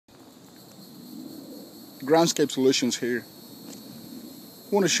GroundScape Solutions here. I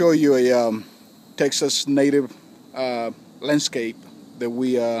want to show you a Texas native landscape that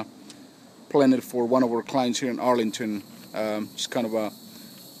we planted for one of our clients here in Arlington. Just kind of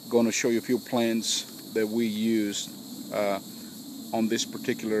going to show you a few plants that we used on this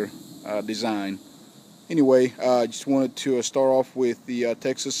particular design. Anyway, I just wanted to start off with the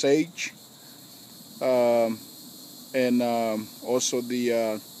Texas sage and also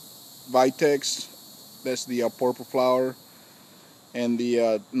the vitex. That's the purple flower, and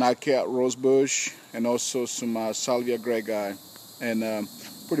the nightcap rosebush, and also some salvia greggii. And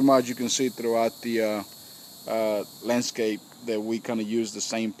pretty much you can see throughout the landscape that we kind of use the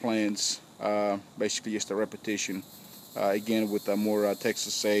same plants, basically just a repetition. Again, with more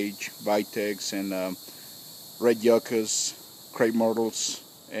Texas sage, vitex, and red yuccas, crepe myrtles,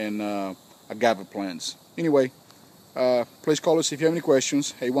 and agave plants. Anyway, please call us if you have any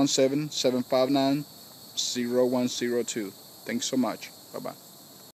questions. 817-759-0102. Thanks so much. Bye-bye.